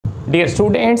Dear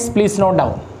students, please note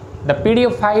down. The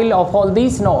PDF file of all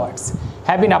these notes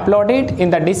have been uploaded in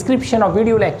the description of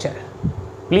video lecture.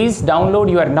 Please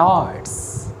download your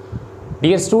notes.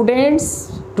 Dear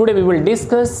students, today we will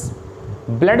discuss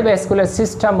blood vascular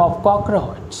system of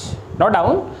cockroach. Note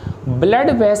down,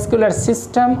 blood vascular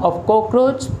system of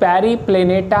cockroach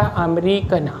Periplaneta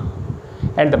americana.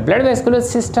 And the blood vascular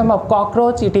system of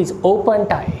cockroach, it is open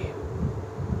type.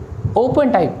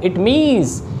 Open type, it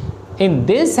means in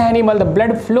this animal the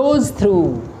blood flows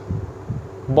through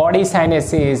body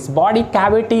sinuses, body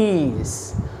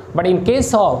cavities. But in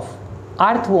case of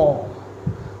earthworm,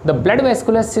 the blood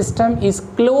vascular system is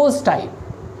closed type.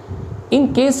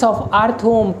 In case of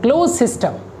earthworm closed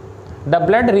system, the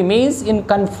blood remains in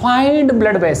confined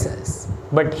blood vessels.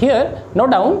 But here,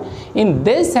 note down, in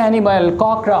this animal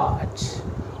cockroach,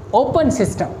 open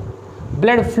system,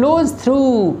 blood flows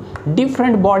through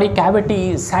different body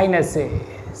cavities, sinuses.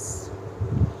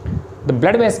 The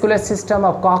blood vascular system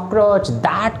of cockroach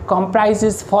that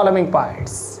comprises following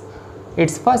parts.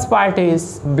 Its first part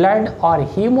is blood or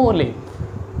hemolymph.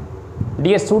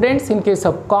 Dear students, in case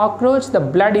of cockroach, the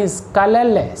blood is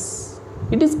colorless.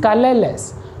 It is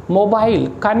colorless, mobile,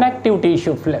 connective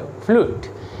tissue fluid.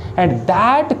 And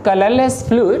that colorless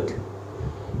fluid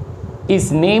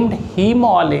is named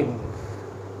hemolymph.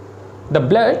 The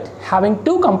blood having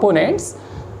two components.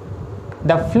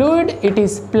 The fluid, it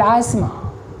is plasma.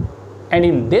 And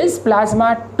in this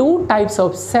plasma, two types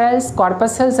of cells,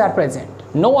 corpuscles are present.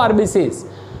 No RBCs.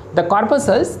 The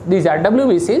corpuscles, these are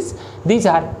WBCs. These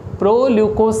are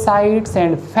proleukocytes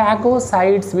and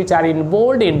phagocytes which are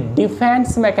involved in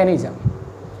defense mechanism.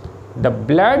 The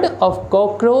blood of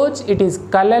cockroach, it is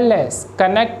colorless,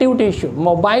 connective tissue,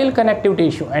 mobile connective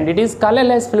tissue, and it is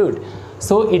colorless fluid.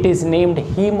 So it is named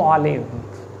hemolymph.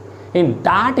 In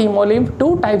that hemolymph,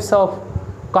 two types of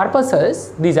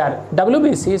corpuscles, these are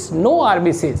WBCs, no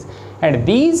RBCs, and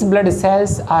these blood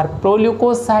cells are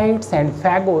proleukocytes and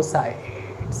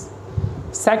phagocytes.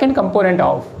 Second component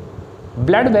of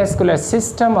blood vascular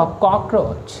system of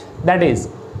cockroach, that is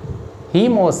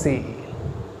hemocoel.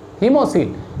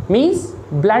 Hemocoel means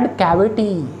blood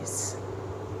cavities,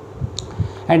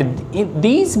 and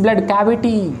these blood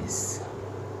cavities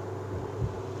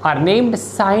are named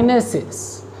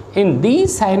sinuses. In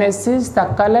these sinuses, the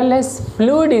colorless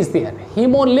fluid is there,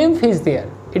 hemolymph is there,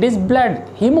 it is blood,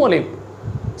 hemolymph.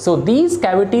 So these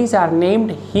cavities are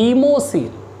named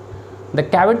hemocoel. The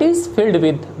cavities filled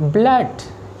with blood,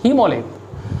 hemolymph.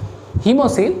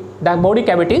 Hemocoel, the body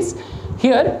cavities.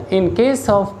 Here, in case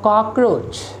of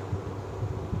cockroach,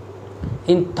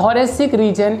 in thoracic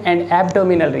region and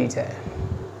abdominal region,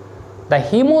 the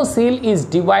hemocoel is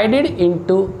divided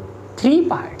into three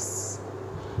parts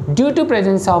due to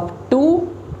presence of two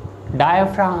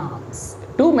diaphragms,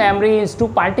 two membranes, two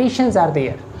partitions are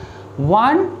there.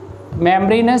 One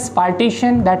membranous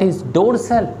partition, that is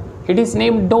dorsal, it is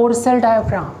named dorsal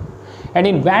diaphragm, and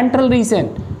in ventral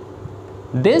region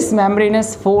this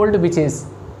membranous fold which is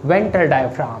ventral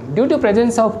diaphragm. Due to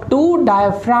presence of two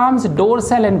diaphragms,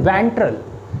 dorsal and ventral,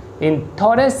 in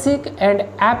thoracic and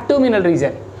abdominal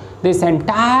region, this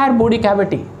entire body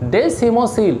cavity, this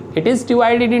hemocoel, it is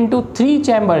divided into three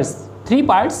chambers, three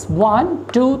parts, 1,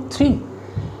 2, 3.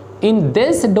 In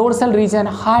this dorsal region,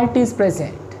 heart is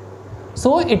present.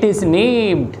 So it is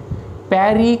named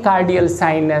pericardial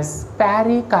sinus,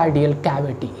 pericardial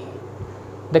cavity,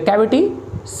 the cavity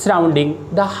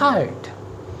surrounding the heart.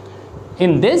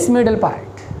 In this middle part,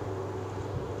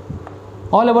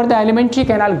 all over the alimentary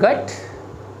canal gut,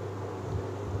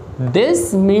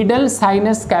 this middle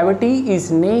sinus cavity is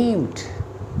named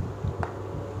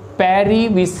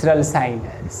perivisceral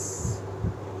sinus,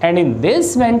 and in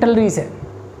this ventral region,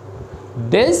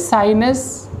 this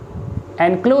sinus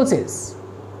encloses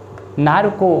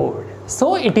nerve cord,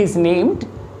 so it is named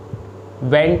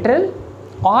ventral,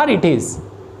 or it is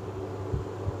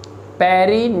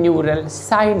perineural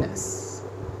sinus.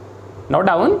 Now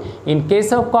down, in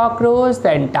case of cockroach,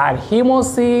 the entire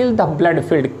hemocoel, the blood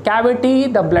filled cavity,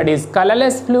 the blood is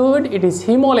colorless fluid, it is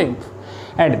hemolymph,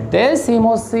 and this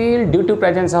hemocoel, due to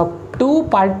presence of two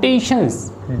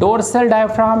partitions, dorsal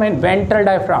diaphragm and ventral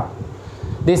diaphragm,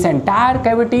 this entire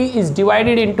cavity is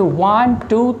divided into 1,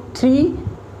 2, 3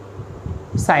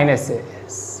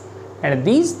 sinuses, and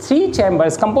these three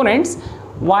chambers components,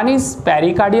 one is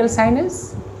pericardial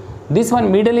sinus, this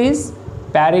one middle is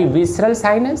perivisceral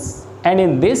sinus, and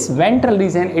in this ventral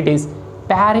region it is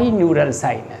perineural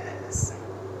sinus.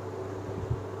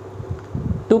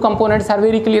 Two components are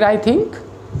very clear, I think.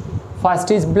 First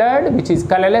is blood, which is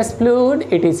colorless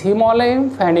fluid, it is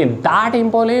hemolymph, and in that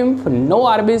hemolymph no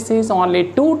RBCs,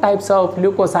 only two types of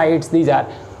leukocytes, these are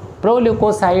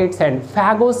proleukocytes and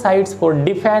phagocytes for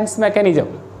defense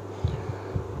mechanism.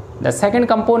 The second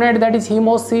component, that is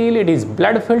hemocoel, it is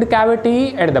blood filled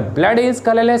cavity and the blood is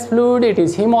colorless fluid, it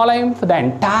is hemolymph. The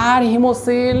entire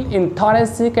hemocoel in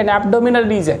thoracic and abdominal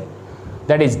region,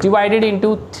 that is divided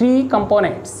into three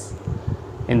components.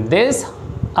 In this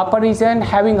upper region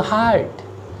having heart,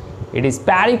 it is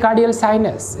pericardial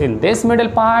sinus. In this middle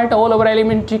part, all over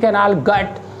alimentary canal,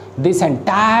 gut, this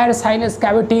entire sinus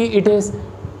cavity, it is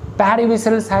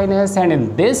perivisceral sinus, and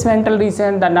in this ventral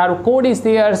region the nerve cord is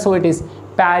there, so it is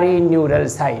perineural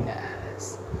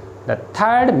sinus. The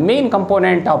third main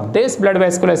component of this blood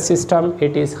vascular system,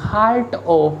 it is heart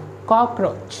of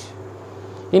cockroach.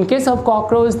 In case of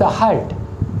cockroach, the heart,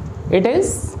 it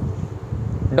is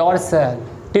dorsal,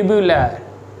 tubular,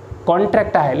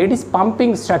 contractile, it is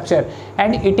pumping structure,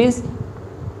 and it is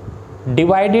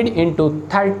divided into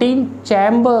 13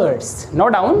 chambers.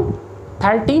 Note down,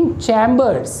 13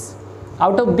 chambers.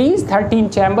 Out of these 13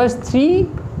 chambers, 3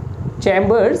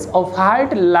 chambers of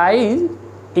heart lie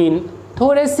in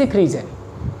thoracic region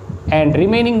and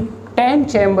remaining 10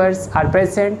 chambers are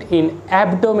present in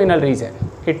abdominal region.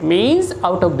 It means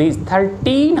out of these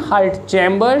 13 heart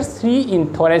chambers, 3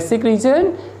 in thoracic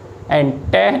region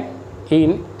and 10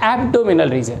 in abdominal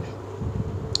region.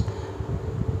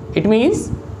 It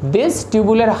means this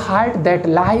tubular heart that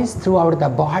lies throughout the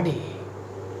body,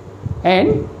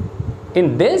 and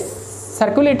in this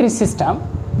circulatory system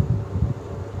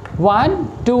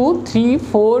 1, 2, 3,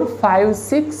 4, 5,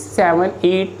 6, 7,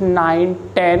 8,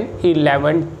 9, 10,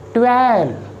 11,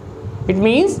 12. It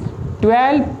means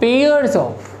 12 pairs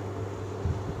of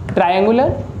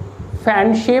triangular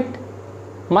fan shaped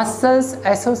muscles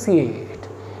associate,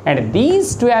 and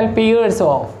these 12 pairs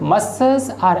of muscles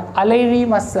are alary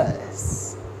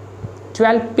muscles.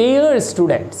 12 pairs,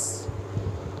 students.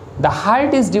 The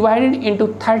heart is divided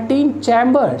into 13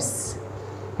 chambers,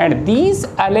 and these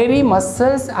alary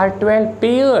muscles are 12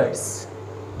 pairs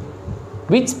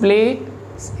which play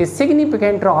a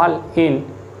significant role in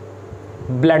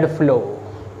blood flow,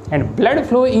 and blood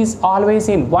flow is always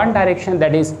in one direction,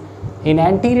 that is in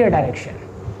anterior direction.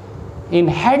 In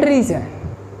head region,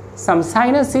 some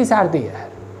sinuses are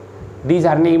there. These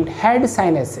are named head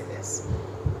sinuses.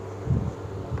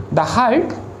 The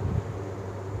heart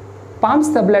pumps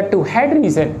the blood to head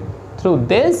region through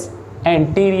this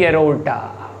anterior aorta.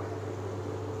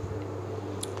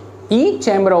 Each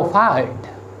chamber of heart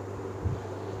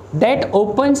that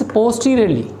opens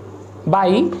posteriorly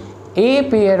by a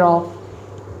pair of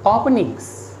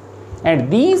openings, and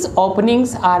these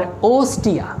openings are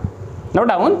ostia. Note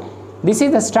down, this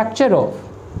is the structure of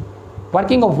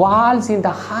working of valves in the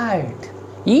heart.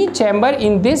 Each chamber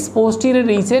in this posterior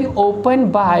region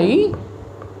opened by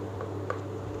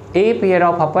a pair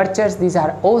of apertures, these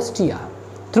are ostia.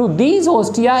 Through these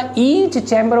ostia, each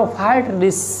chamber of heart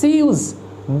receives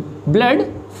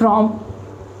blood from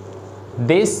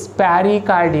this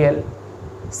pericardial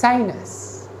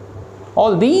sinus.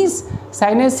 All these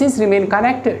sinuses remain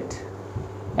connected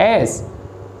as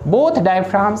both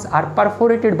diaphragms are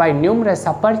perforated by numerous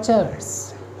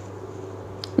apertures.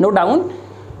 Note down,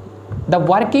 the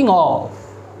working of,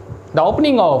 the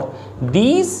opening of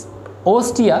these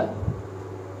ostia,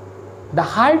 the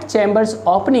heart chambers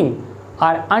opening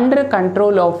are under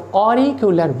control of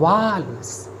auricular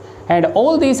valves, and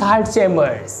all these heart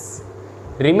chambers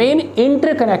remain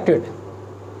interconnected,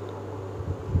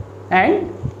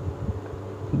 and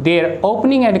their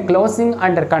opening and closing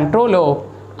under control of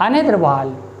another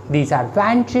valve. These are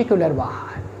ventricular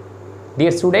valve.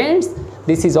 Dear students,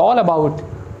 this is all about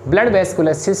blood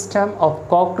vascular system of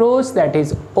cockroach, that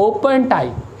is open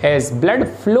type, as blood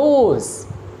flows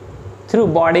through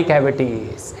body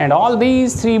cavities, and all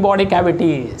these three body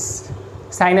cavities,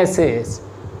 sinuses,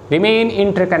 remain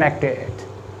interconnected.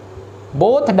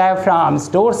 Both diaphragms,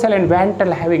 dorsal and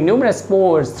ventral, having numerous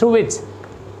pores through which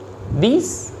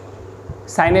these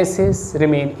sinuses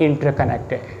remain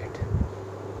interconnected.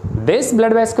 This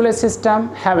blood vascular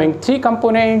system having three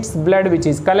components: blood which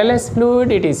is colorless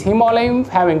fluid, it is hemolymph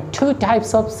having two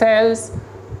types of cells,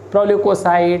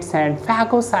 proleukocytes and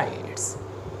phagocytes.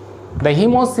 The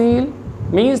hemocoel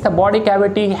means the body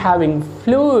cavity having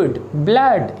fluid,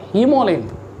 blood,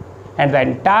 hemolymph, and the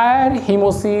entire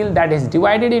hemocoel that is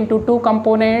divided into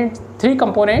three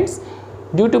components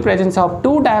due to presence of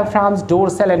two diaphragms,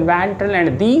 dorsal and ventral,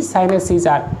 and these sinuses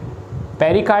are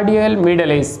pericardial,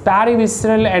 middle is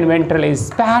perivisceral and ventral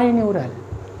is perineural.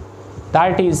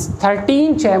 That is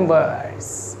 13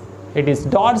 chambers. It is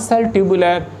dorsal,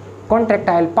 tubular,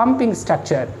 contractile pumping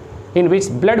structure in which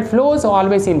blood flows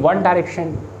always in one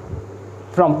direction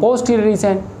from posterior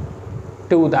region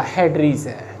to the head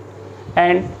region,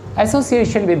 and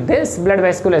association with this blood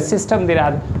vascular system, there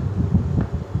are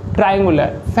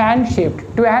triangular,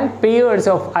 fan-shaped 12 pairs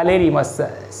of alveoli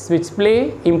muscles which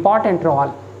play important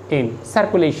role in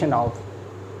circulation of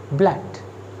blood.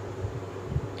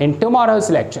 In tomorrow's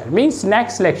lecture, means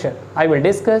next lecture, I will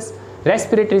discuss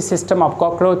respiratory system of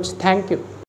cockroach. Thank you.